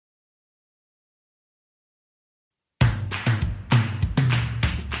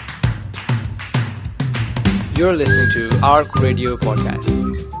You're listening to ARC Radio Podcast.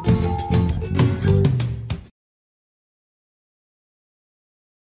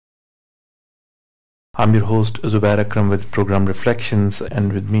 I'm your host Zubair Akram with Program Reflections,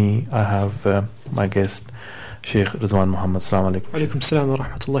 and with me I have my guest Sheikh Ridwan Muhammad. Assalamu alaikum. Alaikum salam wa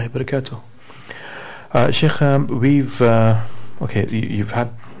rahmatullahi wa barakatuh. Sheikh, you've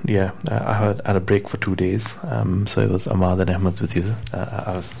had I had a break for 2 days, so it was Ahmad and Ahmed with you.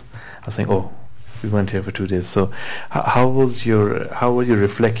 I was saying, we weren't here for 2 days. So how were your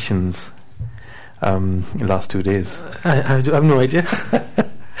reflections in the last 2 days? I have no idea.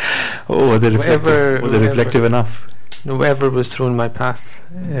 Were they reflective enough? No, whatever was thrown in my path.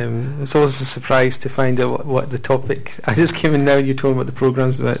 It's always a surprise to find out what the topic. I just came in now and you told me what the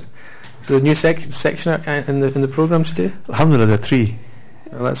program's about. So the new section in the program today? Alhamdulillah, there are three.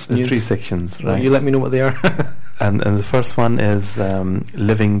 Well, that's the news. 3 sections, right? Well, you let me know what they are. and the first one is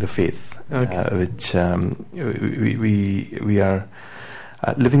living the faith, okay. Which we are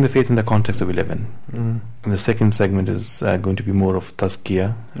living the faith in the context that we live in. And the second segment is going to be more of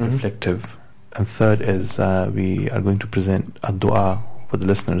tazkiyah, reflective. And third is we are going to present a dua for the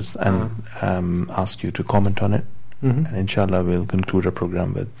listeners and ask you to comment on it. And inshallah we'll conclude our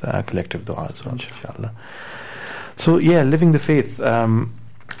program with collective dua as well, inshallah. So living the faith,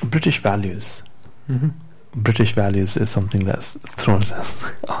 British values. British values is something that's thrown at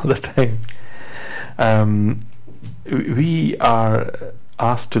us all the time. We are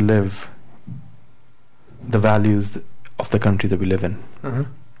asked to live the values of the country that we live in.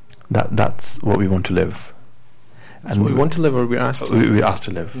 That's what we want to live. That's what we want to live, or we're asked to? We're asked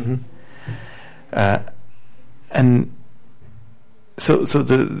to live. And so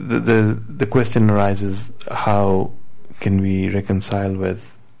the question arises: how can we reconcile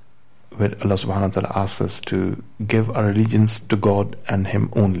with Allah subhanahu wa ta'ala asks us to give our allegiance to God and Him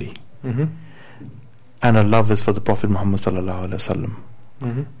only, and our love is for the Prophet Muhammad sallallahu alaihi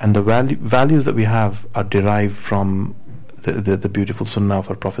wasallam, and the values that we have are derived from the beautiful sunnah of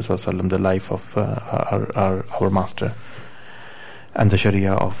our Prophet sallallahu alaihi wasallam, the life of our master, and the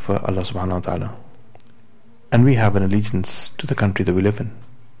sharia of Allah subhanahu wa ta'ala. And we have an allegiance to the country that we live in,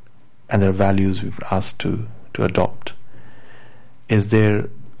 and there are values we've asked to adopt. Is there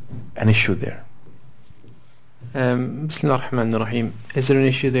an issue there? Bismillah ar-Rahman ar-Rahim. Is there an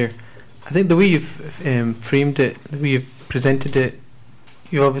issue there? I think the way you've framed it, the way you've presented it,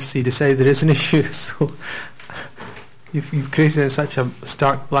 you obviously decided there is an issue. So you've created it in such a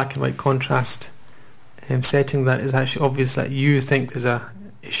stark black and white contrast setting that it's actually obvious that you think there's a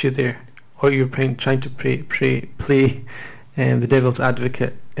issue there, or you're trying to play the devil's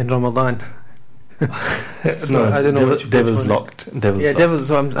advocate in Ramadan. So I don't know. Devil's locked. Devil's.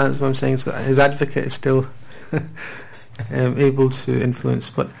 That's what I'm saying. So his advocate is still able to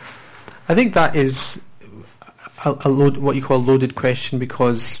influence, but I think that is what you call a loaded question,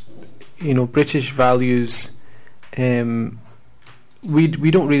 because British values. We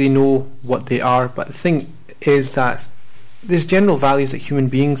don't really know what they are, but the thing is that there's general values that human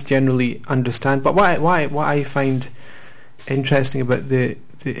beings generally understand. But what I find interesting about the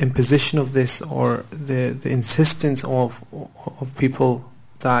imposition of this, or the insistence of people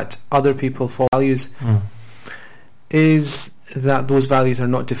that other people follow values, is that those values are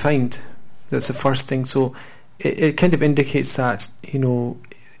not defined. That's the first thing. So it kind of indicates that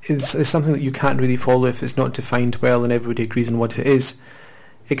it's something that you can't really follow if it's not defined well and everybody agrees on what it is.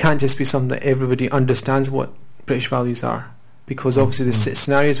 It can't just be something that everybody understands what British values are, because obviously there's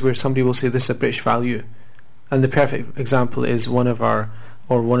scenarios where somebody will say this is a British value, and the perfect example is one of our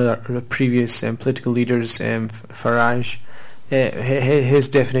previous political leaders, Farage. His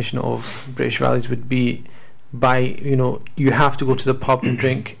definition of British values would be you have to go to the pub and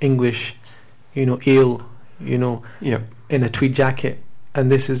drink English ale in a tweed jacket, and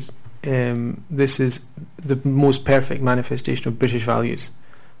this is the most perfect manifestation of British values.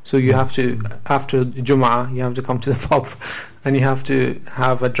 So you have to, after Jum'ah, you have to come to the pub and you have to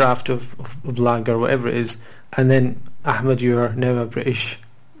have a draft of lager or whatever it is, and then Ahmed, you are now a British,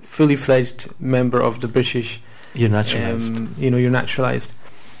 fully fledged member of the British. You're naturalised. You're naturalised.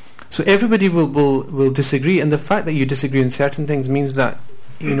 So everybody will disagree, and the fact that you disagree on certain things means that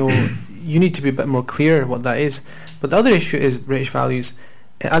you need to be a bit more clear what that is. But the other issue is British values,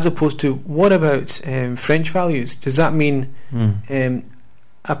 as opposed to what about French values? Does that mean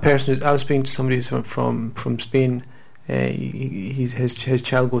a person I was speaking to somebody who's from Spain, his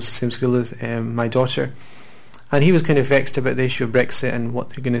child goes to the same school as my daughter, and he was kind of vexed about the issue of Brexit and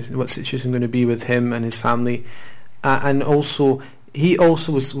what situation going to be with him and his family, and also he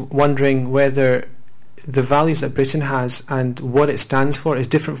also was wondering whether the values that Britain has and what it stands for is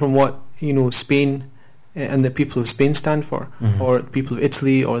different from what Spain and the people of Spain stand for, or the people of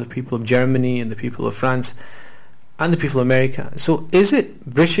Italy, or the people of Germany, and the people of France, and the people of America. So is it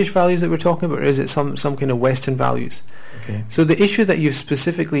British values that we're talking about, or is it some kind of Western values? Okay. So the issue that you've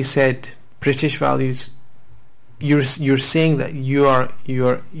specifically said, British values, you're saying that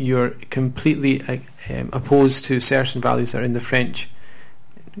you're completely opposed to certain values that are in the French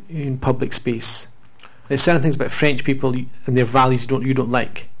in public space. There's certain things about French people and their values you don't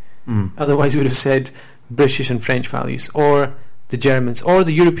like. Otherwise, you would have said British and French values, or the Germans, or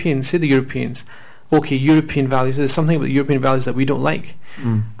the Europeans. Say the Europeans. Okay, European values. There's something about the European values that we don't like,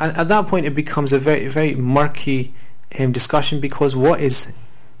 and at that point, it becomes a very, very murky discussion, because what is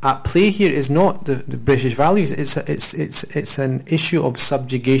at play here is not the British values. It's an issue of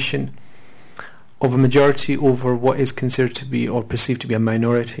subjugation of a majority over what is considered to be or perceived to be a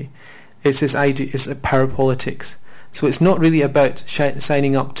minority. It's this idea. It's a power politics. So it's not really about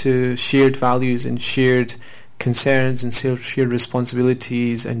signing up to shared values and shared concerns and shared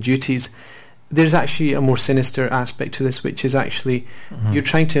responsibilities and duties. There's actually a more sinister aspect to this, which is actually you're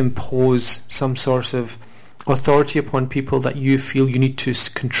trying to impose some sort of authority upon people that you feel you need to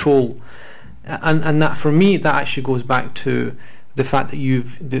control, and that, for me, that actually goes back to the fact that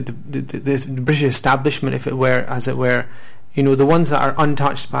the British establishment, if it were, as it were, the ones that are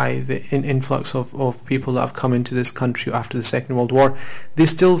untouched by the influx of people that have come into this country after the Second World War, they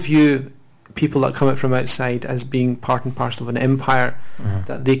still view people that come out from outside as being part and parcel of an empire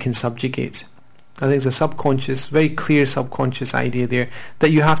that they can subjugate. I think there's a very clear subconscious idea there that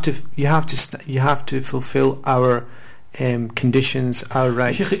you have to fulfill our conditions, our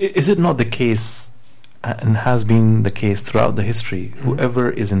rights. Is it not the case, and has been the case throughout the history? Whoever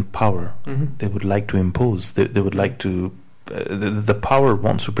is in power, they would like to impose. They would like to. The power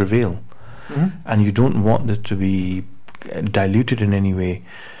wants to prevail, and you don't want it to be diluted in any way.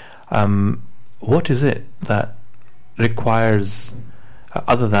 What is it that requires,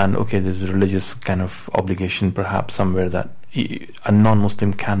 other than, okay, there's a religious kind of obligation perhaps somewhere that a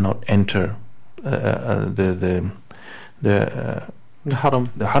non-Muslim cannot enter the haram.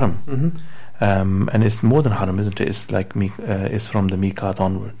 The haram. And it's more than haram, isn't it? It's like it's from the miqat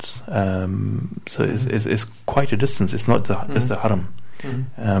onwards. So it's quite a distance. It's not just the haram.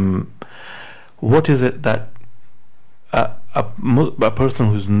 What is it that a person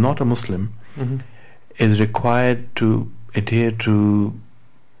who's not a Muslim is required to adhere to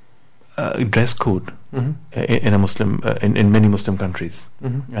dress code in a Muslim in many Muslim countries?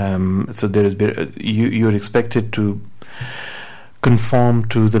 So there is you're expected to conform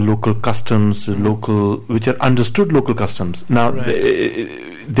to the local customs, which are understood local customs. Now,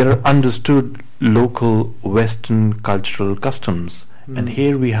 there are understood local Western cultural customs, and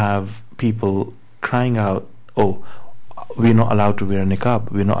here we have people crying out, "Oh, we're not allowed to wear a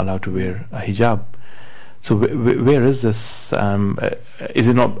niqab. We're not allowed to wear a hijab." So, where is this? Is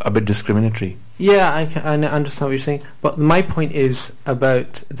it not a bit discriminatory? Yeah, I understand what you're saying, but my point is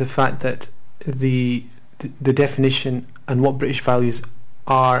about the fact that the definition and what British values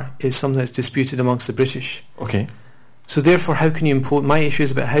are is something that's disputed amongst the British. Okay. So therefore, how can you impose? My issue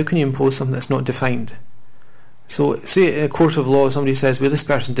is about how can you impose something that's not defined. So, say in a court of law, somebody says, "Well, this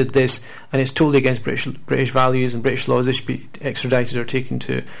person did this, and it's totally against British values and British laws. They should be extradited or taken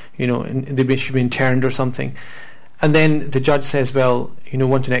to, and they should be interned or something." And then the judge says, "Well,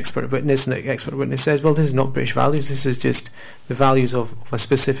 want an expert witness," and the expert witness says, "Well, this is not British values. This is just the values of a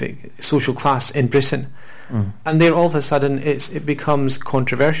specific social class in Britain." And then all of a sudden, it becomes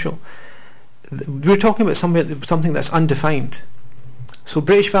controversial. We're talking about something that's undefined. So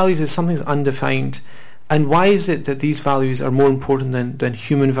British values is something that's undefined. And why is it that these values are more important than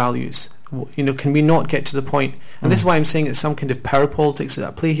human values? Can we not get to the point? And this is why I'm saying it's some kind of power politics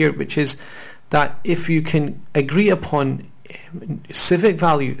at play here, which is that if you can agree upon civic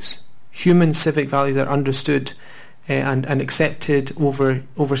values, human civic values that are understood and accepted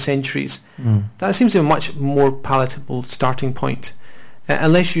over centuries, that seems to be a much more palatable starting point.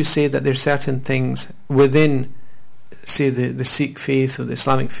 Unless you say that there's certain things within, say, the Sikh faith or the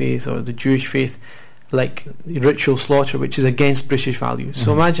Islamic faith or the Jewish faith, like ritual slaughter, which is against British values.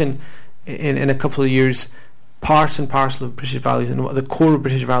 So imagine in a couple of years, part and parcel of British values, and what the core of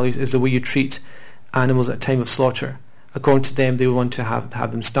British values is the way you treat animals at time of slaughter. According to them, they want to have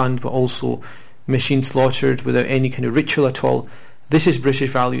them stunned, but also machine slaughtered without any kind of ritual at all. This is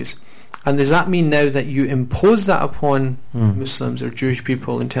British values. And does that mean now that you impose that upon Muslims or Jewish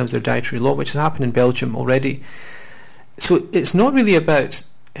people in terms of their dietary law, which has happened in Belgium already? So it's not really about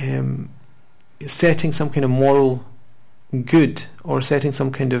setting some kind of moral good or setting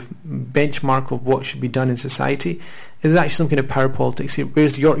some kind of benchmark of what should be done in society. It's actually some kind of power politics here.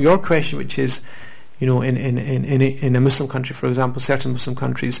 Whereas your question, which is, in a Muslim country, for example, certain Muslim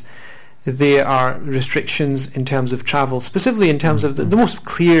countries, there are restrictions in terms of travel, specifically in terms of the most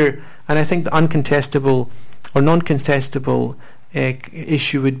clear, and I think the uncontestable or non-contestable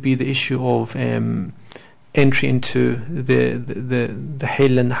issue would be the issue of entry into the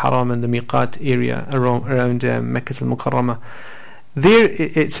Hill and Haram and the Miqat area around Mecca al-Mukarramah. There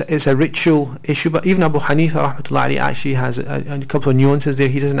it's a ritual issue, but even Abu Hanifa rahmatullah alayhi actually has a couple of nuances there.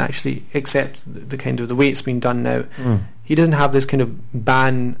 He doesn't actually accept the kind of the way it's been done now. He doesn't have this kind of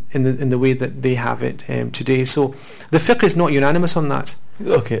ban in the way that they have it today. So the fiqh is not unanimous on that.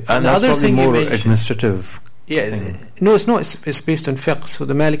 Okay, and that's probably more administrative. Yeah, no, it's not. It's based on fiqh. So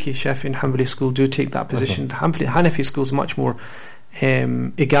the Maliki, Shafi and Hanbali school do take that position. The Hanafi school is much more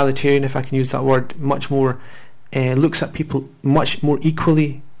egalitarian, if I can use that word, much more looks at people much more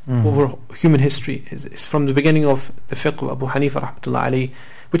equally over human history. It's from the beginning of the fiqh of Abu Hanifa rahmatullah alayhi,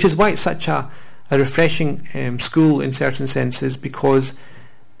 which is why it's such a refreshing school in certain senses, because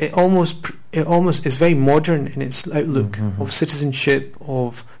it almost is very modern in its outlook of citizenship,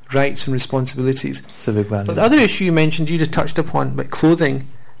 of rights and responsibilities. Civic values. But the other issue you mentioned, you just touched upon, but clothing.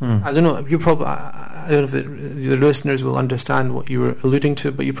 I don't know. I don't know if the listeners will understand what you were alluding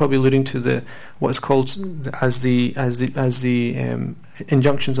to, but you're probably alluding to what's called as the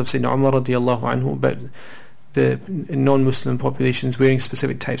injunctions of Sayyidina Umar radiyallahu anhu about the non-Muslim populations wearing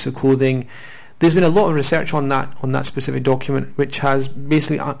specific types of clothing. There's been a lot of research on that specific document, which has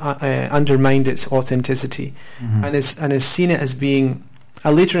basically undermined its authenticity, and has seen it as being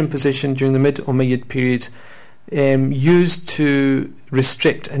a later imposition during the mid-Umayyad period, used to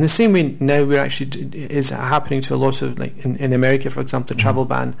restrict, in the same way now is happening to a lot of, like in America, for example, the travel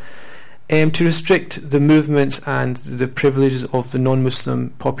ban, to restrict the movements and the privileges of the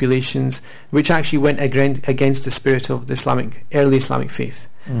non-Muslim populations, which actually went against the spirit of the early Islamic faith.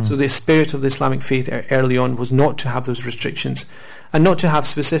 So the spirit of the Islamic faith early on was not to have those restrictions, and not to have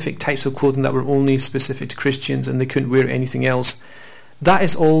specific types of clothing that were only specific to Christians and they couldn't wear anything else. That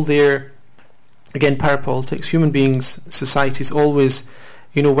is all there. Again, parapolitics, human beings, societies always,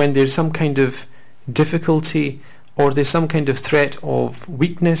 when there's some kind of difficulty or there's some kind of threat of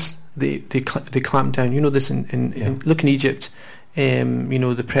weakness, they clamp down. This look in Egypt,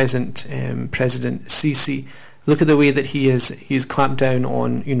 the present President Sisi. Look at the way that he's clamped down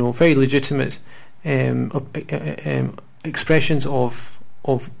on very legitimate expressions of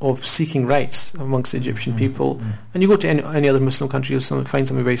seeking rights amongst the Egyptian people. And you go to any other Muslim country, you'll find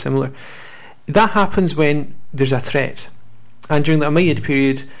something very similar. That happens when there's a threat. And during the Umayyad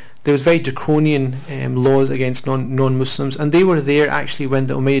period, there was very draconian laws against non-Muslims, and they were there actually when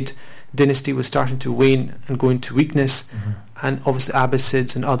the Umayyad dynasty was starting to wane and go into weakness, and obviously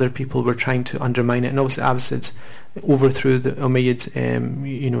Abbasids and other people were trying to undermine it, and obviously Abbasids overthrew the Umayyads in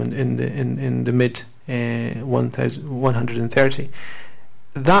the mid 1130.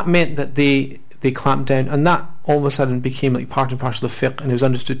 That meant that they clamped down, and that all of a sudden became like part and parcel of fiqh, and it was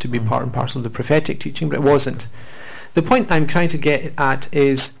understood to be part and parcel of the prophetic teaching, but it wasn't. The point I'm trying to get at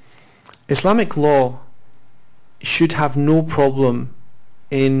is Islamic law should have no problem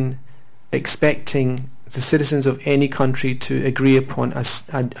in expecting the citizens of any country to agree upon a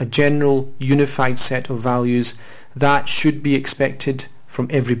general unified set of values that should be expected from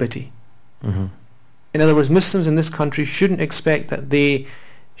everybody. In other words, Muslims in this country shouldn't expect that they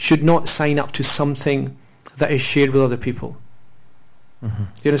should not sign up to something that is shared with other people. Do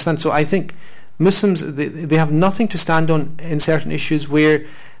you understand? So I think Muslims, they have nothing to stand on in certain issues where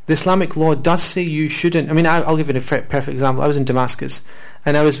the Islamic law does say you shouldn't. I mean, I'll give you a perfect example. I was in Damascus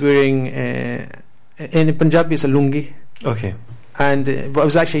and I was wearing in Punjabi it's a lungi. Okay. And it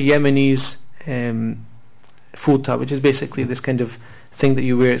was actually a Yemenis futa, which is basically this kind of thing that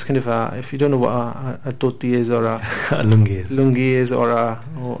you wear. It's kind of if you don't know what a dhoti is or a lungi is or a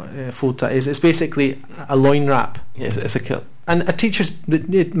futa is, it's basically a loin wrap. Yes, it's a kilt. And my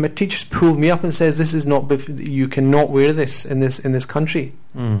teachers pulled me up and says, "This is not. You cannot wear this in this country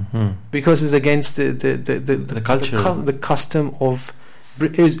because it's against the culture, the custom of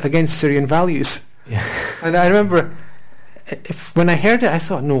against Syrian values." Yeah. And I remember, when I heard it, I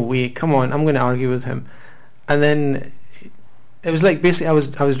thought, "No way! Come on, I'm going to argue with him." And then it was like basically I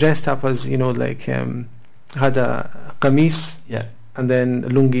was dressed up as had a qamis, and then a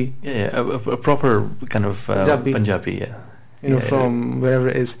lungi, a proper kind of Punjabi, from wherever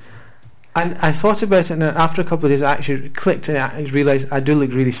it is. And I thought about it, and after a couple of days, I actually clicked, and I realised I do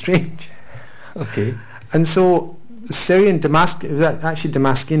look really strange. Okay. And so Syrian Damascus, actually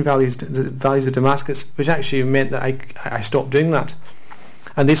Damascene values, the values of Damascus, which actually meant that I stopped doing that.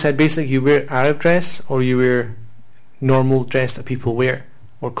 And they said basically you wear Arab dress or you wear normal dress that people wear.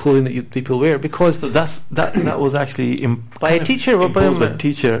 or clothing that people wear, because So that was actually by a teacher, or by a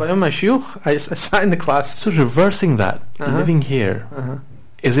teacher. by my shiuch. I sat in the class. So reversing that, living here,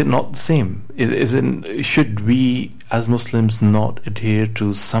 is it not the same? Should we as Muslims not adhere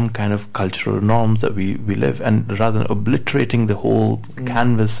to some kind of cultural norms that we live, and rather than obliterating the whole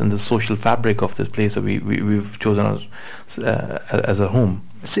canvas and the social fabric of this place that we've chosen as a home?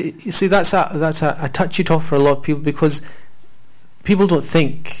 See, that's a touchy topic for a lot of people, because people don't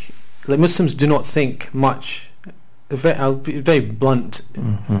think, like Muslims do not think much. I'll be very blunt.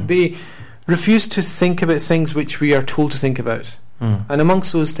 They refuse to think about things which we are told to think about. And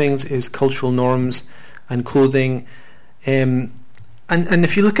amongst those things is cultural norms and clothing. And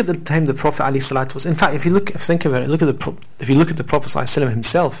if you look at the time the Prophet ﷺ was, in fact, if you think about it, if you look at the Prophet ﷺ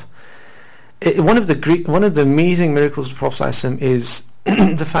himself, one of the amazing miracles of the Prophet ﷺ is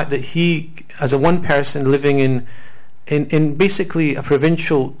the fact that he, as a one person living in basically a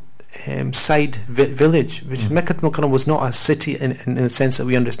provincial side village, which Mecca al-Mukarram was not a city in the sense that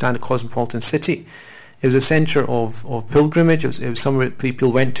we understand a cosmopolitan city. It was a centre of pilgrimage. It was somewhere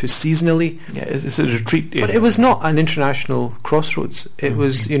people went to seasonally. Yeah, it's a retreat area. But it was not an international crossroads. It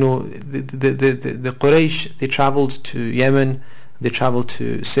was, the Quraysh, they travelled to Yemen, they travelled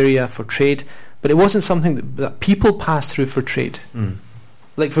to Syria for trade, but it wasn't something that people passed through for trade.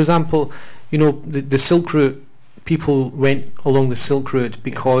 Like, for example, the Silk Route, people went along the Silk Route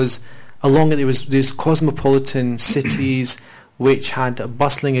because along it there was these cosmopolitan cities which had a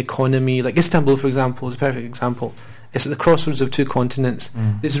bustling economy. Like Istanbul, for example, is a perfect example. It's at the crossroads of two continents.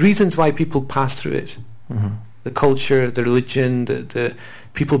 There's reasons why people pass through it. The culture, the religion, the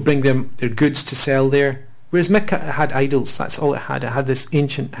people bring their goods to sell there. Whereas Mecca had idols, that's all it had. It had this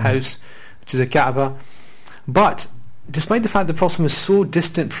ancient house, which is a Kaaba. But despite the fact the Prophet was so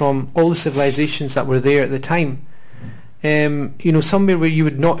distant from all the civilizations that were there at the time, somewhere where you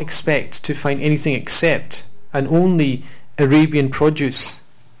would not expect to find anything except and only Arabian produce,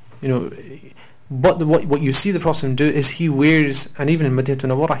 what you see the Prophet do is he wears, and even in Madinah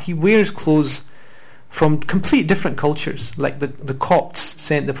Munawwarah, he wears clothes from complete different cultures. Like the Copts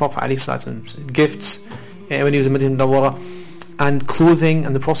sent the Prophet ﷺ gifts when he was in Madinah Munawwarah, and clothing,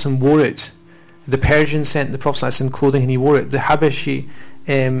 and the Prophet wore it. The Persians sent the Prophet ﷺ clothing and he wore it. The Habashi,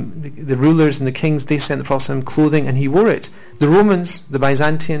 the rulers and the kings, they sent the Prophet ﷺ clothing and he wore it. The Romans, the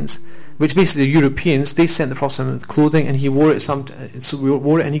Byzantines, which basically the Europeans, they sent the Prophet ﷺ clothing and he wore it. So we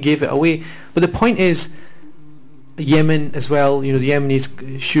wore it and he gave it away. But the point is, Yemen as well, the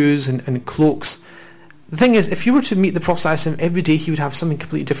Yemenis shoes and cloaks. The thing is, if you were to meet the Prophet ﷺ every day, he would have something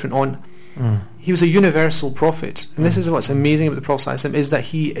completely different on. He was a universal prophet, and this is what's amazing about the Prophet ﷺ, is that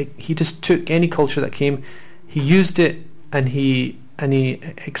he just took any culture that came, he used it, and he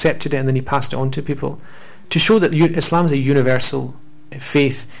accepted it, and then he passed it on to people to show that Islam is a universal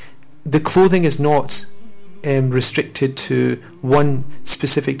faith. The clothing is not restricted to one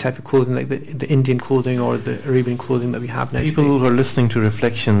specific type of clothing, like the Indian clothing or the Arabian clothing that we have now. People who are listening to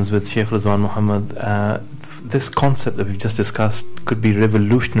Reflections with Sheikh Ridwan Muhammad, this concept that we've just discussed could be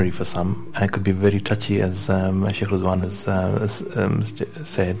revolutionary for some, and it could be very touchy, as Sheikh Ridwan has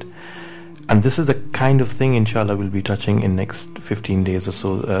said. And this is the kind of thing, inshallah, we'll be touching in next 15 days or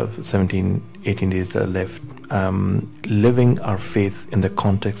so, 17, 18 days that are left. Living our faith in the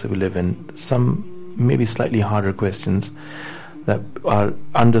context that we live in. Some maybe slightly harder questions that are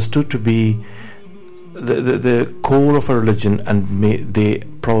understood to be the core of a religion, and they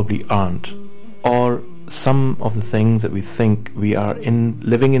probably aren't. Or some of the things that we think we are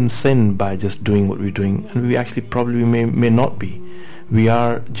living in sin by just doing what we're doing, and we actually probably may not be. We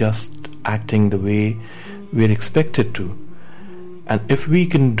are just acting the way we're expected to. And if we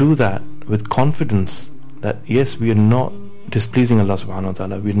can do that with confidence that yes, we are not displeasing Allah subhanahu wa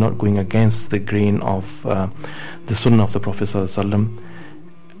ta'ala, we're not going against the grain of the sunnah of the Prophet sallallahu alaihi wasallam,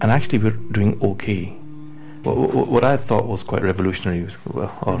 and actually we're doing okay. What I thought was quite revolutionary,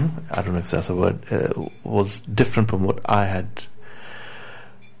 or I don't know if that's a word, was different from what I had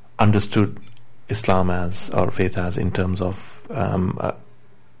understood Islam as, or faith as, in terms of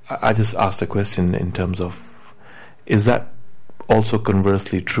I just asked a question in terms of, is that also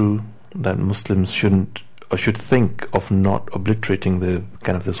conversely true that Muslims shouldn't or should think of not obliterating the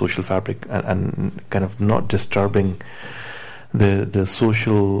kind of the social fabric and kind of not disturbing the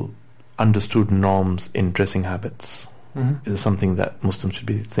social understood norms in dressing habits? Is something that Muslims should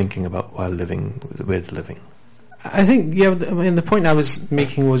be thinking about while living where they're living? I think, the point I was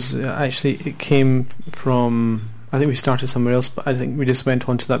making was actually it came from, I think we started somewhere else, but I think we just went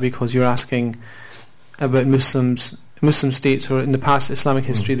on to that because you're asking about Muslim states, or in the past Islamic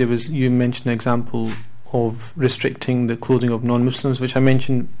history. You mentioned an example of restricting the clothing of non-Muslims, which I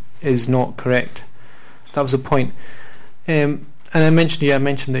mentioned is not correct. That was the point. And I mentioned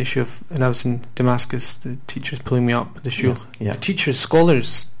the issue of when I was in Damascus, the teachers pulling me up, the shuyukh, the teachers,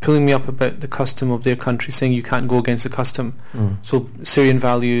 scholars pulling me up about the custom of their country, saying you can't go against the custom. So Syrian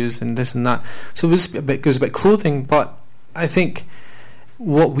values and this and that. So it was about clothing, but I think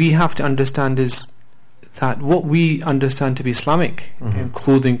what we have to understand is that what we understand to be Islamic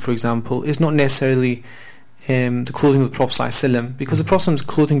clothing, for example, is not necessarily the clothing of the Prophet ﷺ, because the Prophet's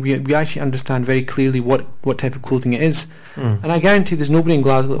clothing, we actually understand very clearly what type of clothing it is. And I guarantee there's nobody in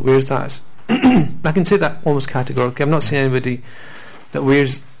Glasgow that wears that. I can say that almost categorically. I've not seen anybody that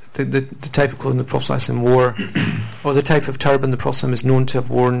wears the type of clothing the Prophet ﷺ wore, or the type of turban the Prophet ﷺ is known to have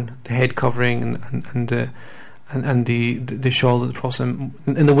worn, the head covering and the shawl that the Prophet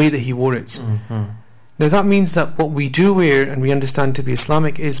ﷺ, in the way that he wore it. Now that means that what we do wear and we understand to be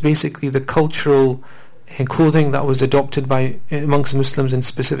Islamic is basically the cultural clothing that was adopted by amongst Muslims in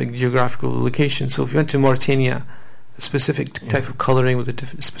specific geographical locations. So if you went to Mauritania, a specific type of colouring with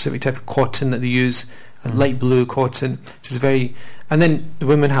a specific type of cotton that they use, light blue cotton, which is very... And then the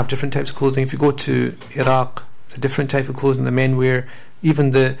women have different types of clothing. If you go to Iraq, it's a different type of clothing the men wear.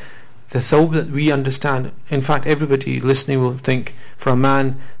 Even the thawb that we understand, in fact everybody listening will think, for a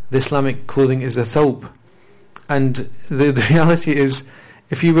man the Islamic clothing is the thawb, and the reality is,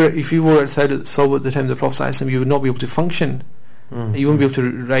 if you wore a thawb at the time of the Prophet ﷺ, you would not be able to function. You wouldn't be able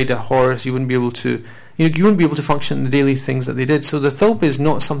to ride a horse. You wouldn't be able to, you wouldn't be able to function in the daily things that they did. So the thawb is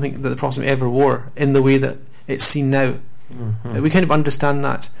not something that the Prophet ever wore in the way that it's seen now. We kind of understand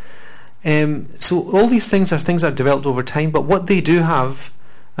that. So all these things are things that have developed over time, but what they do have,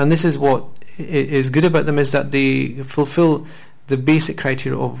 and this is what is good about them, is that they fulfill the basic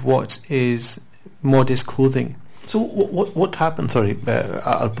criteria of what is modest clothing. So what happened? Sorry,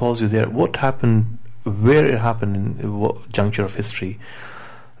 I'll pause you there. What happened? Where it happened in what juncture of history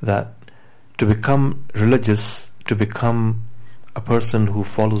that to become religious, to become a person who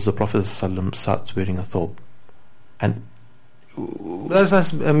follows the Prophet ﷺ, starts wearing a thawb? And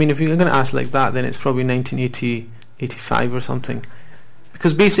that's, I mean, if you're going to ask like that, then it's probably 1980, 85 or something.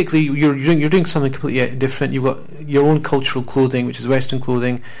 Because basically you're doing something completely different. You've got your own cultural clothing, which is Western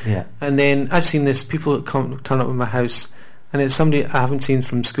clothing, and then I've seen this, people that turn up in my house, and it's somebody I haven't seen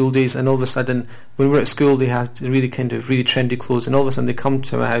from school days, and all of a sudden when we're at school they had really trendy clothes, and all of a sudden they come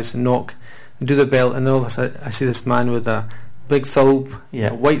to my house and knock and do the bell, and all of a sudden I see this man with a big thawb, a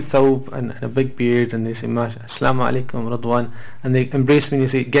white thawb and a big beard, and they say Assalamu alaikum Radwan, and they embrace me and they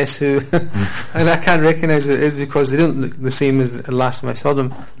say, guess who? And I can't recognise it is because they don't look the same as the last time I saw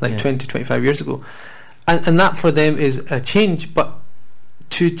them, like 20-25 years ago, and that for them is a change. But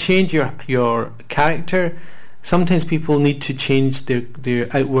to change your character, sometimes people need to change their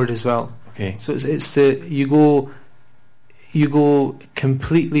outward as well. So it's you go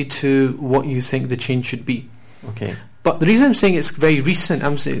completely to what you think the change should be. But the reason I'm saying it's very recent,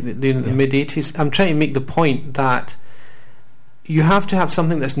 I'm saying the mid-80s, I'm trying to make the point that you have to have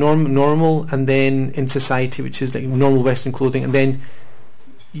something that's normal, and then in society, which is like normal Western clothing, and then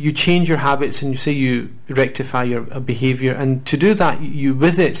you change your habits and you say you rectify your behaviour, and to do that you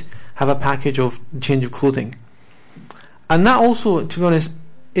with it have a package of change of clothing. And that also, to be honest,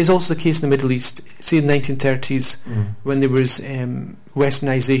 is also the case in the Middle East. Say in the 1930s, when there was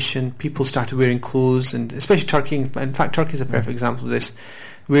Westernisation, people started wearing clothes, and especially Turkey. In fact, Turkey is a perfect example of this,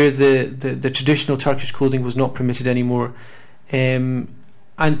 where the traditional Turkish clothing was not permitted anymore, and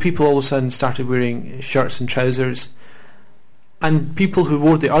people all of a sudden started wearing shirts and trousers, and people who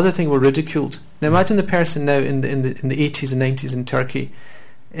wore the other thing were ridiculed. Now imagine the person now in the 80s and 90s in Turkey.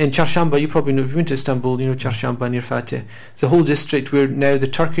 In Çarşamba, you probably know, if you went to Istanbul, you know Çarşamba near Fatih. It's a whole district where now the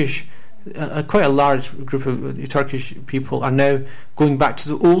Turkish, quite a large group of Turkish people are now going back to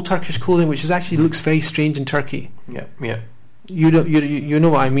the old Turkish clothing, which is actually looks very strange in Turkey. You know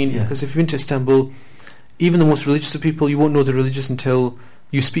what I mean, because if you went to Istanbul, even the most religious of people, you won't know they're religious until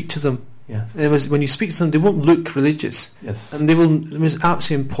you speak to them. When you speak to them, they won't look religious, and it was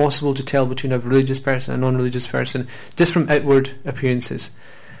absolutely impossible to tell between a religious person and a non-religious person just from outward appearances.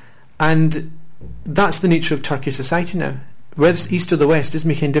 And that's the nature of Turkish society now. Whether it's east or the west doesn't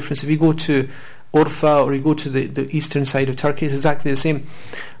make any difference. If you go to Urfa or you go to the eastern side of Turkey, it's exactly the same.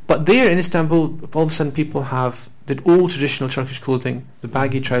 But there in Istanbul, all of a sudden people have the old traditional Turkish clothing, the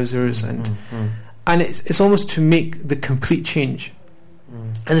baggy trousers, and it's almost to make the complete change.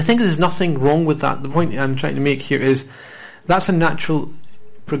 And the thing is, there's nothing wrong with that. The point I'm trying to make here is that's a natural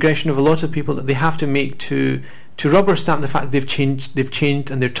progression of a lot of people that they have to make to rubber stamp the fact they've changed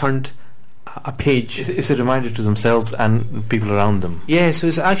and they've turned a page. It's a reminder to themselves and people around them. So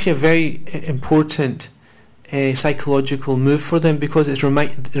it's actually a very important a psychological move for them, because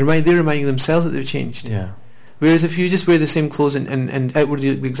they're reminding themselves that they've changed. Yeah. Whereas if you just wear the same clothes and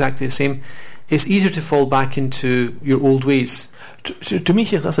outwardly look exactly the same, it's easier to fall back into your old ways. To me,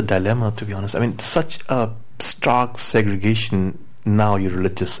 that's a dilemma, to be honest. I mean, such a stark segregation. Now you're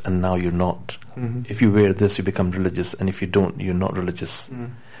religious and now you're not. Mm-hmm. If you wear this, you become religious, and if you don't, you're not religious.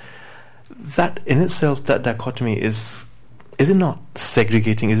 That in itself, that dichotomy is it not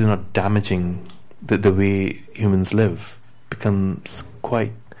segregating? Is it not damaging the way humans live? Becomes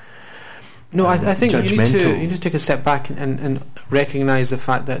quite No, I think you need judgmental. to take a step back and recognise the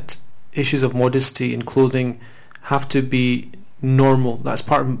fact that issues of modesty in clothing have to be normal. That's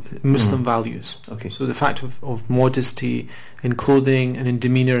part of Muslim values. Okay. So the fact of modesty in clothing and in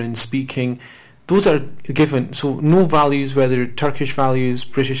demeanour and speaking, those are given. So no values, whether Turkish values,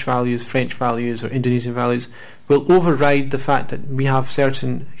 British values, French values or Indonesian values, will override the fact that we have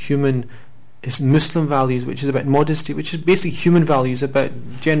certain Muslim values, which is about modesty, which is basically human values about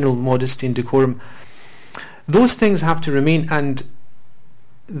general modesty and decorum. Those things have to remain, and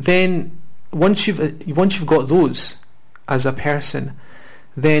then once you've got those as a person,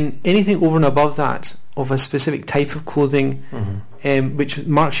 then anything over and above that of a specific type of clothing, which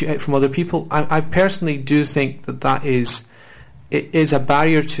marks you out from other people, I personally do think that is a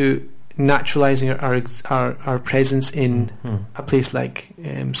barrier to naturalising our presence in a place like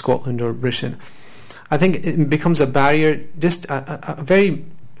Scotland or Britain. I think it becomes a barrier, just a very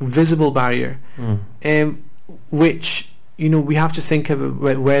visible barrier, which we have to think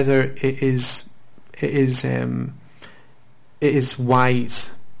about whether it is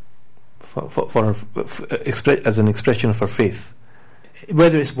wise as an expression of our faith.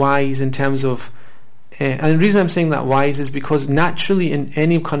 Whether it's wise in terms of and the reason I'm saying that wise is because naturally in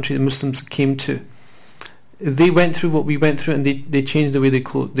any country the Muslims came to, they went through what we went through, and they changed the way they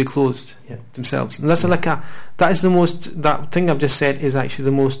clothed themselves. And that's that thing I've just said is actually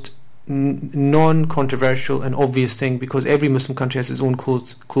the most non-controversial and obvious thing, because every Muslim country has its own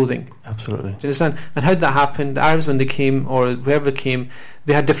clothing. Absolutely. Do you understand? And how did that happen? The Arabs, when they came, or whoever came,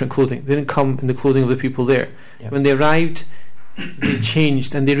 they had different clothing. They didn't come in the clothing of the people there. When they arrived, they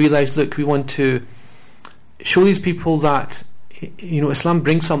changed, and they realised, look, we want to show these people that Islam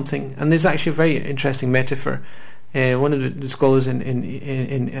brings something. And there's actually a very interesting metaphor. One of the scholars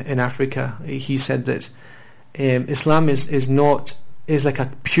in Africa, he said that Islam is like a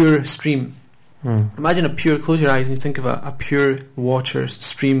pure stream. Imagine close your eyes and you think of a pure water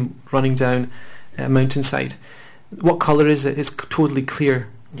stream running down a mountainside. What colour is it? It's totally clear.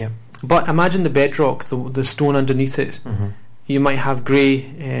 But imagine the bedrock, the stone underneath it. You might have grey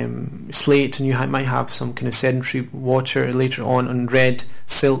slate, and you might have some kind of sedentary water later on red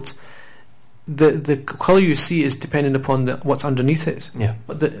silt. The colour you see is dependent upon what's underneath it.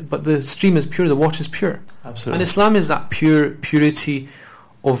 But the stream is pure, the water is pure. Absolutely. And Islam is that purity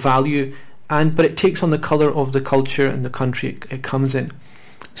of value, but it takes on the colour of the culture and the country it comes in.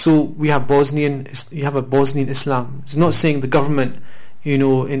 So we have you have a Bosnian Islam. It's not saying the government in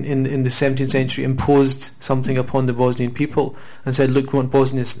the 17th century imposed something upon the Bosnian people and said, look, we want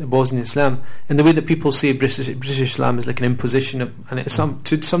Bosnian Islam. And the way that people say British Islam is like an imposition and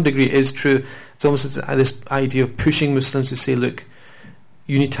to some degree it is true. It's almost this idea of pushing Muslims to say, look,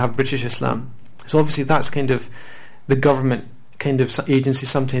 you need to have British Islam. So obviously that's kind of the government kind of agency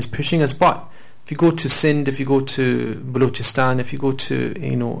sometimes pushing us. But if you go to Sindh, if you go to Balochistan, if you go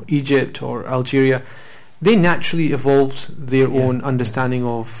to Egypt or Algeria, they naturally evolved their own understanding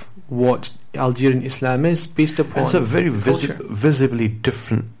of what Algerian Islam is based upon. It's a very visibly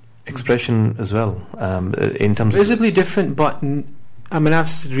different expression as well, in terms visibly different. But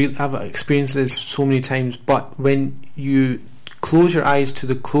I've experienced this so many times. But when you close your eyes to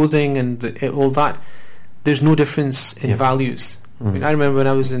the clothing and all that, there's no difference in values. I mean, I remember when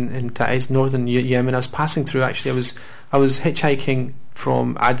I was in Taiz, northern Yemen, I was passing through. Actually, I was hitchhiking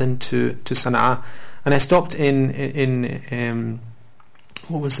from Aden to Sana'a. And I stopped in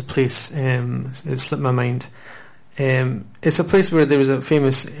what was the place? It slipped my mind. It's a place where there was a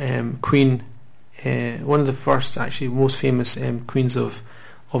famous queen, one of the first, actually, most famous queens of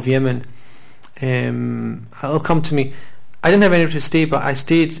Yemen. It'll come to me. I didn't have anywhere to stay, but I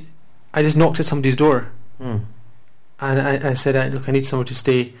stayed. I just knocked at somebody's door, and I said, "Look, I need somewhere to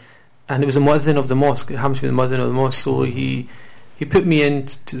stay." And it was a muezzin of the mosque. It happened to be the muezzin of the mosque, so he put me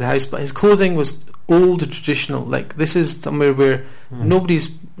into the house. But his clothing was old and traditional. Like, this is somewhere where nobody's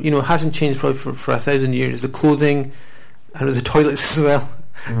hasn't changed probably for 1,000 years. The clothing and the toilets as well.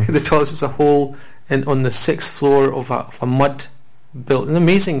 The toilets as a whole, and on the 6th floor of a mud built, an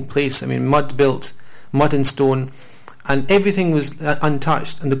amazing place. I mean, mud and stone, and everything was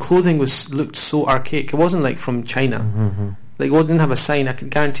untouched, and the clothing looked so archaic. It wasn't like from China. Like, it didn't have a sign. I can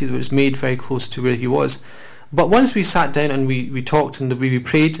guarantee that it was made very close to where he was. But once we sat down and we talked and the way we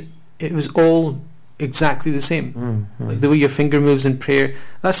prayed, it was all exactly the same. Like the way your finger moves in prayer.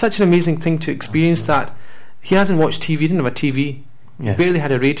 That's such an amazing thing to experience. That he hasn't watched TV. He didn't have a TV. He barely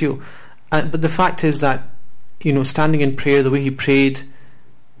had a radio. But the fact is that, you know, standing in prayer, the way he prayed,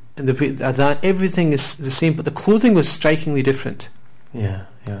 and the way that everything is the same, but the clothing was strikingly different.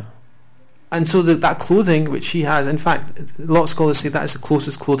 And so that clothing which he has, in fact, a lot of scholars say that is the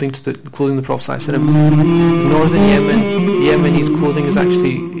closest clothing to the clothing of the Prophet ﷺ. Northern Yemenese clothing is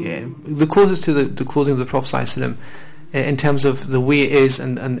actually the closest to the clothing of the Prophet ﷺ, in terms of the way it is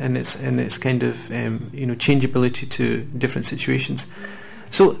and its kind of changeability to different situations.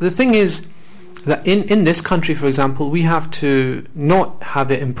 So the thing is that in this country, for example, we have to not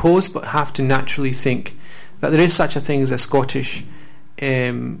have it imposed, but have to naturally think that there is such a thing as a Scottish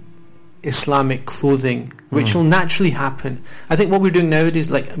Islamic clothing, which will naturally happen. I think what we're doing nowadays,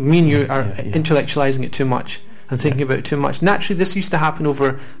 like me and you, are intellectualizing it too much and thinking about it too much. Naturally, this used to happen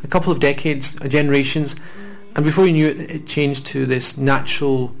over a couple of decades, generations, and before you knew it, it changed to this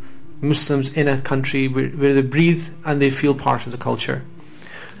natural Muslims in a country where they breathe and they feel part of the culture.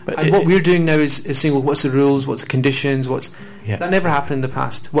 And what we're doing now is saying, well, what's the rules, what's the conditions, that never happened in the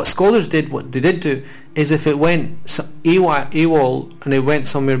past. What scholars did, what they did do, is if it went AWOL and it went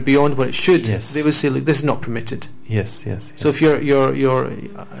somewhere beyond what it should, they would say, look, this is not permitted. Yes. So if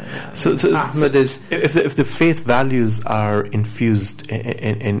so Ahmed is, if the faith values are infused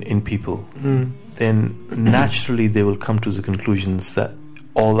in people, then naturally they will come to the conclusions that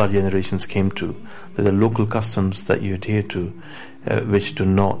all our generations came to, that the local customs that you adhere to, which do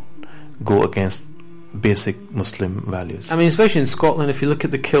not go against basic Muslim values. I mean, especially in Scotland, if you look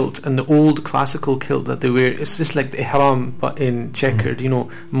at the kilt and the old classical kilt that they wear, it's just like the ihram but in checkered,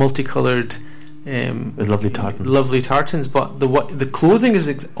 multicoloured, with lovely tartans. But the clothing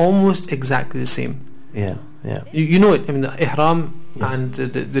is almost exactly the same. You know it. I mean, the ihram and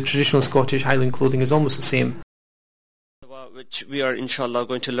the traditional Scottish Highland clothing is almost the same. Which we are inshallah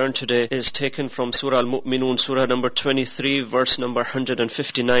going to learn today is taken from Surah Al-Mu'minun, Surah number 23, verse number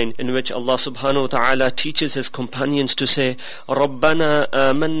 159, in which Allah subhanahu wa ta'ala teaches his companions to say, رَبَّنَا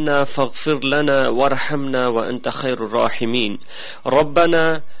آمَنَّا فَاغْفِرْ لَنَا وَارْحَمْنَا وَأَنْتَ خَيْرُ الرَّاحِمِينَ.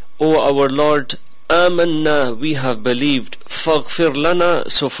 Rabbana, O our Lord, Amanna, we have believed, Faghfir lana,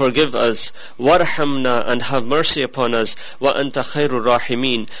 so forgive us, Warhamna, and have mercy upon us, Wa anta khairur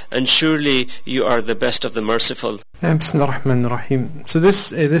rahimin, and surely you are the best of the merciful. Bismillah ar-Rahman ar-Rahim. So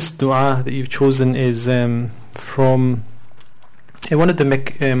this dua that you've chosen is from one of the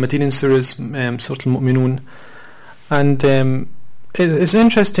Medinan surahs, Surah Al-Mu'minun, and it's an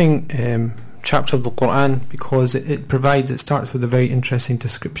interesting chapter of the Quran because it starts with a very interesting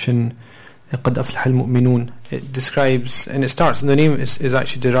description. قَدْ أَفْلَحَ الْمُؤْمِنُونَ. It describes, and it starts, and the name is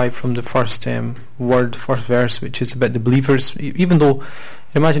actually derived from the first verse, which is about the believers. Even though,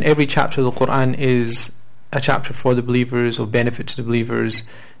 imagine every chapter of the Quran is a chapter for the believers, of benefit to the believers,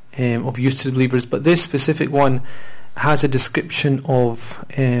 of use to the believers, but this specific one has a description of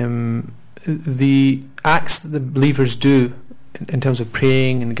the acts that the believers do in terms of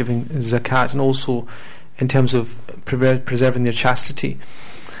praying and giving zakat, and also in terms of preserving their chastity.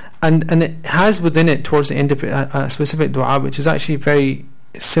 And it has within it, towards the end of it, a specific dua which is actually very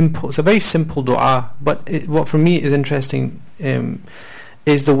simple. It's a very simple dua, but what for me is interesting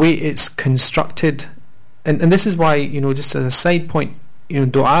is the way it's constructed. And this is why, just as a side point,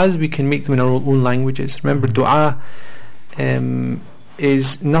 du'as, we can make them in our own languages. Remember, du'a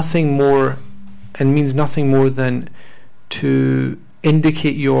is nothing more and means nothing more than to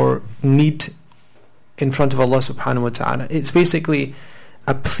indicate your need in front of Allah subhanahu wa ta'ala. It's basically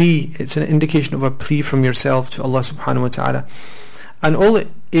a plea. It's an indication of a plea from yourself to Allah subhanahu wa ta'ala. And all it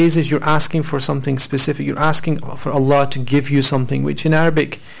is you're asking for something specific. You're asking for Allah to give you something, which in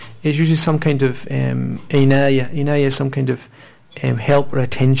Arabic is usually some kind of inayah. Inayah is some kind of help or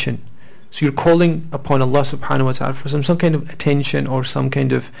attention. So you're calling upon Allah subhanahu wa ta'ala for some kind of attention or some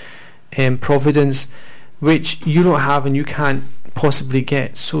kind of providence which you don't have and you can't possibly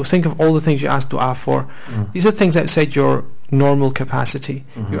get. So think of all the things you ask dua for. These are things outside your normal capacity.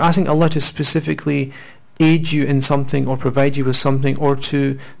 You're asking Allah to specifically aid you in something, or provide you with something, or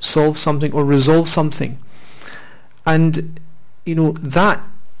to solve something, or resolve something. And that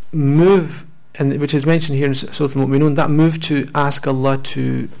move, and which is mentioned here in Surah Al-Mu'minun, that move to ask Allah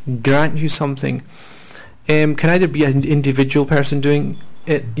to grant you something, can either be an individual person doing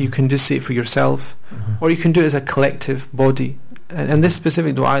it, you can just say it for yourself, or you can do it as a collective body. And this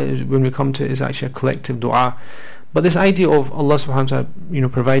specific dua, when we come to it, is actually a collective dua. But this idea of Allah subhanahu wa ta'ala,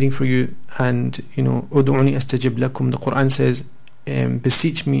 providing for you, and, Udu'uni astajib lakum, the Quran says,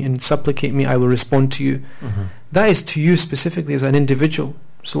 beseech me and supplicate me, I will respond to you. That is to you specifically as an individual.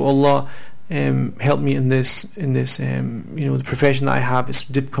 So Allah, help me in this, the profession that I have is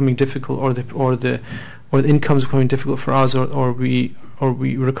becoming difficult, or the income is becoming difficult for us, or we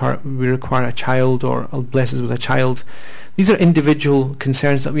require a child, or Allah bless us with a child. These are individual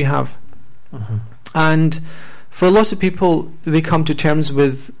concerns that we have. And for a lot of people, they come to terms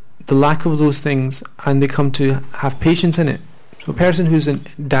with the lack of those things, and they come to have patience in it. So a person who's in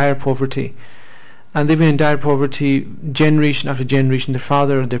dire poverty, and they've been in dire poverty generation after generation, their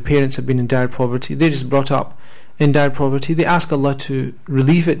father or their parents have been in dire poverty, they're just brought up in dire poverty, they ask Allah to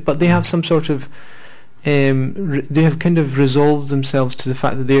relieve it, but they have some sort of they have kind of resolved themselves to the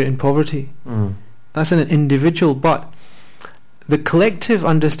fact that they're in poverty. That's an individual, but the collective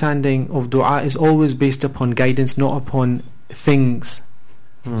understanding of dua is always based upon guidance, not upon things.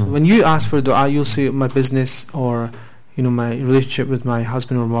 So when you ask for dua, you'll say my business, or my relationship with my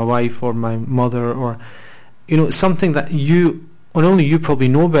husband or my wife or my mother, or something that you, or only you probably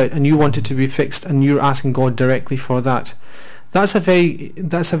know about, and you want it to be fixed, and you're asking God directly for that. That's a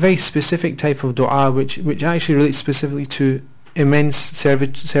very specific type of dua, which actually relates specifically to immense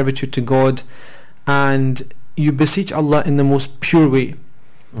servitude to God, and you beseech Allah in the most pure way,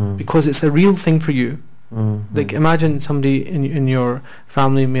 because it's a real thing for you. Like, imagine somebody in your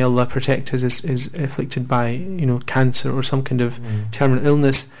family, may Allah protect us, is afflicted by cancer or some kind of terminal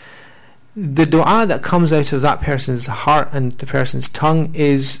illness. The dua that comes out of that person's heart and the person's tongue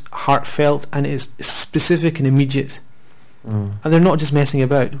is heartfelt, and is specific and immediate, and they're not just messing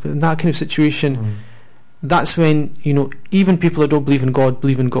about. In that kind of situation, that's when even people that don't believe in God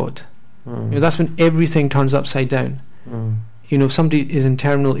believe in God. That's when everything turns upside down. If somebody is in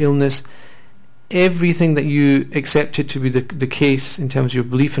terminal illness, everything that you accepted to be the case in terms of your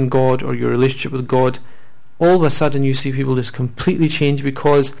belief in God or your relationship with God, all of a sudden you see people just completely change,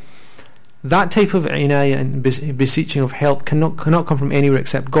 because that type of inayah and beseeching of help cannot come from anywhere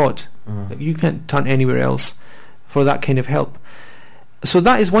except God. Like, you can't turn anywhere else for that kind of help. So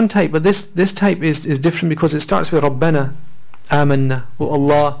that is one type, but this type is different, because it starts with Rabbana Amanna, O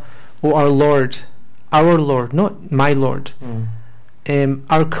Allah, O our Lord, not my Lord.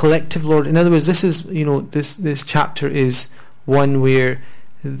 Our collective Lord. In other words, this is this chapter is one where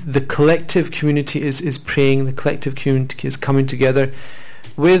the collective community is praying, the collective community is coming together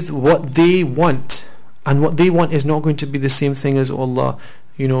with what they want, and what they want is not going to be the same thing as Allah.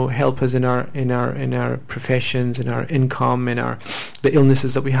 Help us in our professions, in our income, in the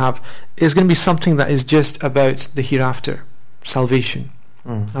illnesses that we have. It's going to be something that is just about the hereafter, salvation.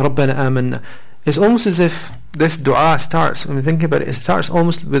 Rabbana Amanna. It's almost as if this dua starts, when we think about it, it starts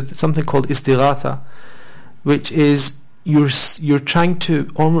almost with something called istighatha, which is you're trying to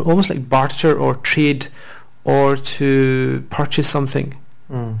almost like barter or trade, or to purchase something.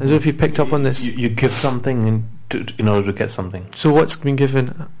 I don't know if you picked up on this. You give something in order to get something. So what's been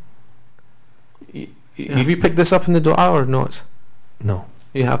given? Have you picked this up in the dua or not? No,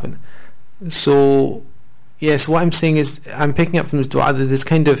 you haven't. So yes, what I'm saying is, I'm picking up from this dua that this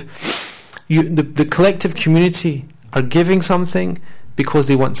kind of the collective community are giving something because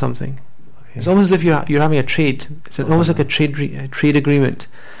they want something. Okay. It's almost as if you're having a trade. It's almost like a trade agreement.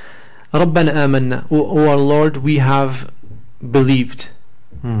 Rabbana Amanna, O our Lord, we have believed.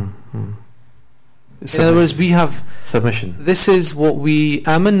 In other words, we have submission. This is what we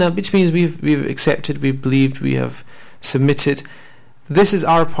Amanna, which means we've accepted, we've believed, we have submitted. This is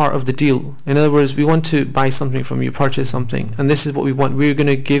our part of the deal. In other words, we want to buy something from you, purchase something, and this is what we want. We're going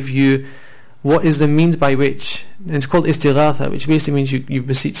to give you what is the means by which, and it's called istighatha, which basically means you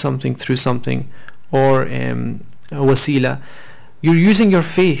beseech something through something, or a wasila. You're using your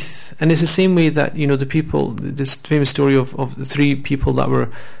faith, and it's the same way that the people. This famous story of the three people that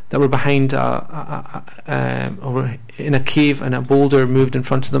were behind or in a cave, and a boulder moved in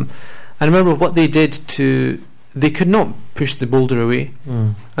front of them. And remember what they did they could not push the boulder away,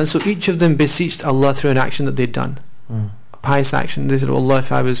 and so each of them beseeched Allah through an action that they'd done, a pious action. They said, "Oh Allah,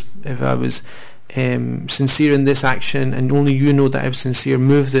 if I was sincere in this action, and only you know that I was sincere,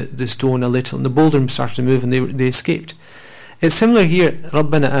 move the stone a little," and the boulder started to move, and they escaped. It's similar here,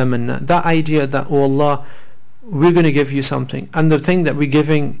 Rabbana Amanna, that idea that, oh Allah, we're going to give you something, and the thing that we're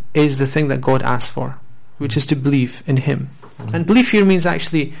giving is the thing that God asked for, which is to believe in Him. And belief here means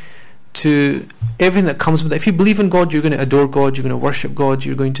actually to everything that comes with it. If you believe in God, you're going to adore God, you're going to worship God,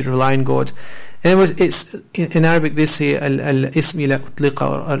 you're going to rely on God. In other words, it's in Arabic they say al-ismi la utliqa,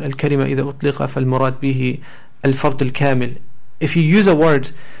 or al-kalima idha utliqa fal-murad bihi al-fard al-kamil. If you use a word,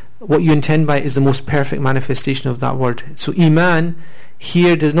 what you intend by it is the most perfect manifestation of that word. So Iman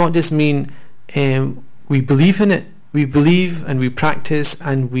here does not just mean we believe in it. We believe and we practice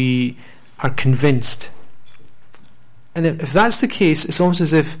and we are convinced. And if that's the case, it's almost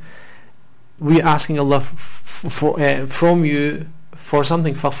as if we're asking Allah from you for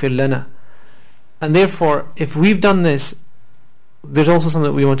something, فَغْفِرْ لَنَا. And therefore, if we've done this, there's also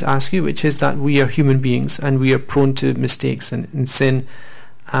something that we want to ask you, which is that we are human beings and we are prone to mistakes and sin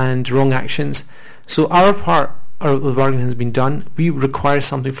and wrong actions. So our part of the bargain has been done. We require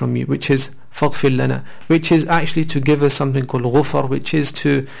something from you, which is فَغْفِرْ لَنَا, which is actually to give us something called ghufar, which is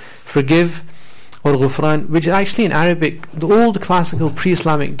to forgive, or ghufran, which actually in Arabic, the old classical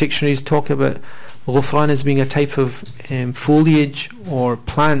pre-Islamic dictionaries talk about ghufran as being a type of foliage or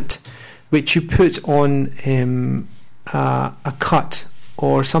plant which you put on a cut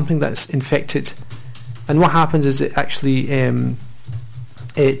or something that's infected, and what happens is it actually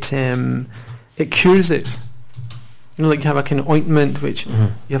it cures it. You know, like you have a kind of ointment which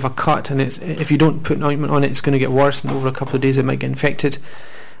you have a cut, and if you don't put an ointment on it, it's going to get worse, and over a couple of days it might get infected.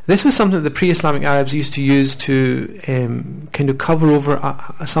 This was something that the pre-Islamic Arabs used to use to kind of cover over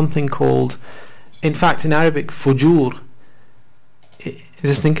something called, in fact in Arabic, fujur.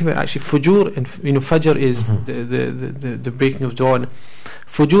 Just think about it, actually fujur, and fajr is the breaking of dawn.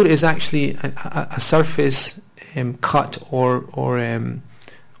 Fujur is actually a surface cut or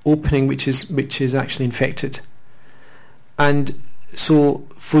opening which is actually infected. And so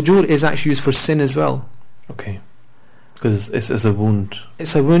fujur is actually used for sin as well. Okay. Because it's a wound.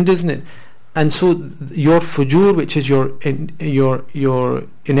 It's a wound, isn't it? And so your fujur, which is your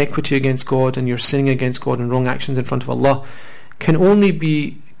inequity against God and your sinning against God and wrong actions in front of Allah, can only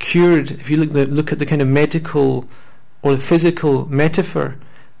be cured, if you look at the kind of medical or the physical metaphor,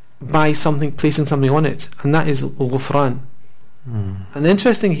 by placing something on it, and that is ghufran. And the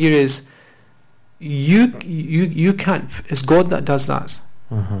interesting here is you can't. It's God that does that.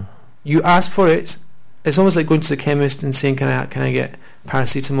 You ask for it. It's almost like going to the chemist and saying, "Can I get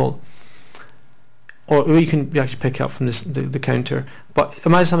paracetamol?" Or you can actually pick it up from the counter. But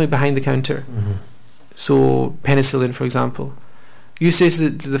imagine something behind the counter. So penicillin, for example. You say to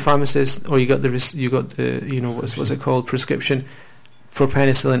the pharmacist, or you got the what's it called, prescription for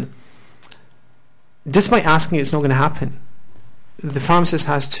penicillin. Just by asking it's not going to happen. The pharmacist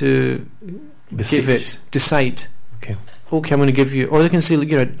has to decide. Okay, I'm going to give you, or they can say, look,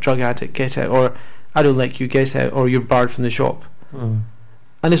 you're a drug addict, get out, or I don't like you, get out, or you're barred from the shop. And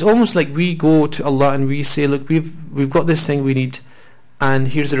it's almost like we go to Allah and we say, look, we've got this thing we need, and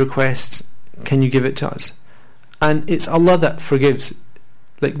here's the request, can you give it to us? And it's Allah that forgives.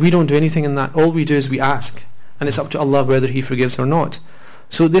 Like, we don't do anything in that. All we do is we ask, and it's up to Allah whether He forgives or not.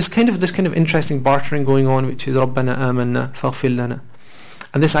 So this kind of interesting bartering going on, which is رَبَّنَا آمَنَّا فَاغْفِرْ لَنَا,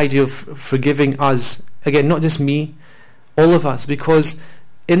 and this idea of forgiving us, again, not just me, all of us, because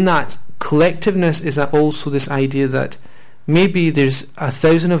in that collectiveness is also this idea that maybe there's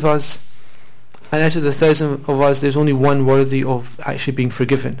 1,000 of us, and out of the 1,000 of us there's only one worthy of actually being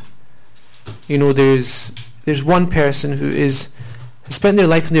forgiven. There's one person who has spent their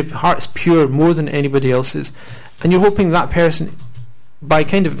life and their heart is pure more than anybody else's, and you're hoping that person, by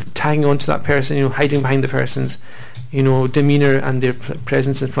kind of tagging on to that person, hiding behind the person's demeanour and their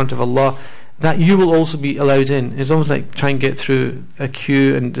presence in front of Allah, that you will also be allowed in. It's almost like trying to get through a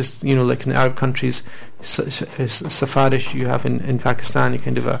queue, and just like in the Arab countries, safarish you have in Pakistan,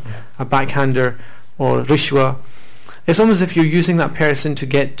 kind of a backhander or rishwa. It's almost as if you're using that person to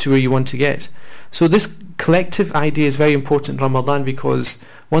get to where you want to get. So this collective idea is very important in Ramadan, because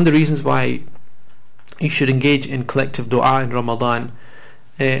one of the reasons why you should engage in collective dua in Ramadan,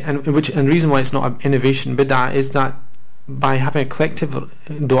 and reason why it's not an innovation bid'ah, is that by having a collective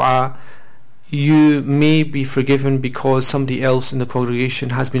dua, you may be forgiven because somebody else in the congregation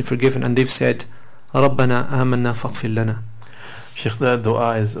has been forgiven and they've said, رَبَّنَا آمَنَّا فَاغْفِرْ لَنَا. Sheikh, the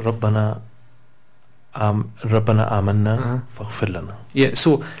dua is رَبَّنَا آمَنَّا فَاغْفِرْ لَنَا. Yeah,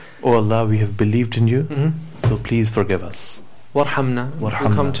 so, oh Allah, we have believed in you, so please forgive us. وَارْحَمْنَا. We'll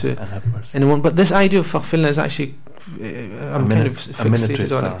come to and have mercy. But this idea of فَاغْفِرْ لَنَا is actually I'm kind of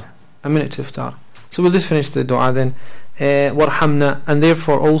fixated on it. A minute to iftar. So we'll just finish the dua then. وَارْحَمْنَا, and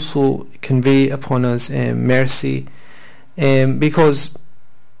therefore also convey upon us mercy, because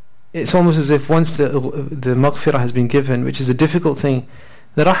it's almost as if once the maghfirah has been given, which is a difficult thing,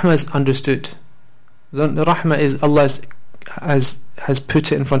 the rahmah is understood. The rahmah is Allah has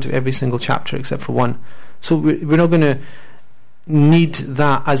put it in front of every single chapter except for one. So we're not going to need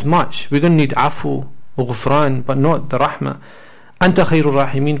that as much. We're going to need afu or ghufran, but not the rahmah. Anta khayrul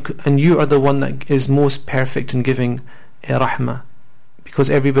rahimin, and you are the one that is most perfect in giving rahmah. because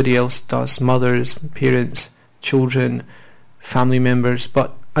everybody else does, mothers, parents, children, family members,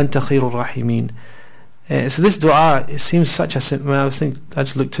 but anta khairur rahimin. So this dua, it seems such a simple. I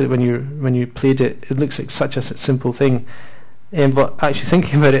just looked at it when you played it. It looks like such a simple thing, but actually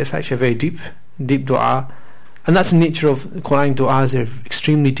thinking about it, it's actually a very deep dua, and that's the nature of Quranic du'as. They're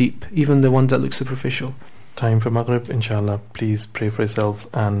extremely deep, even the ones that look superficial. Time for Maghrib, inshallah. Please pray for yourselves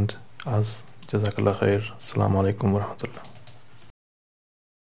and us. Jazakallah khair. Assalamu alaikum wa rahmatullah.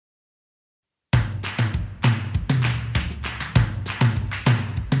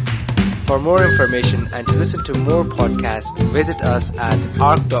 For more information and to listen to more podcasts, visit us at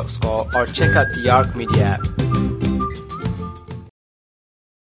arc.score or check out the Arc Media app.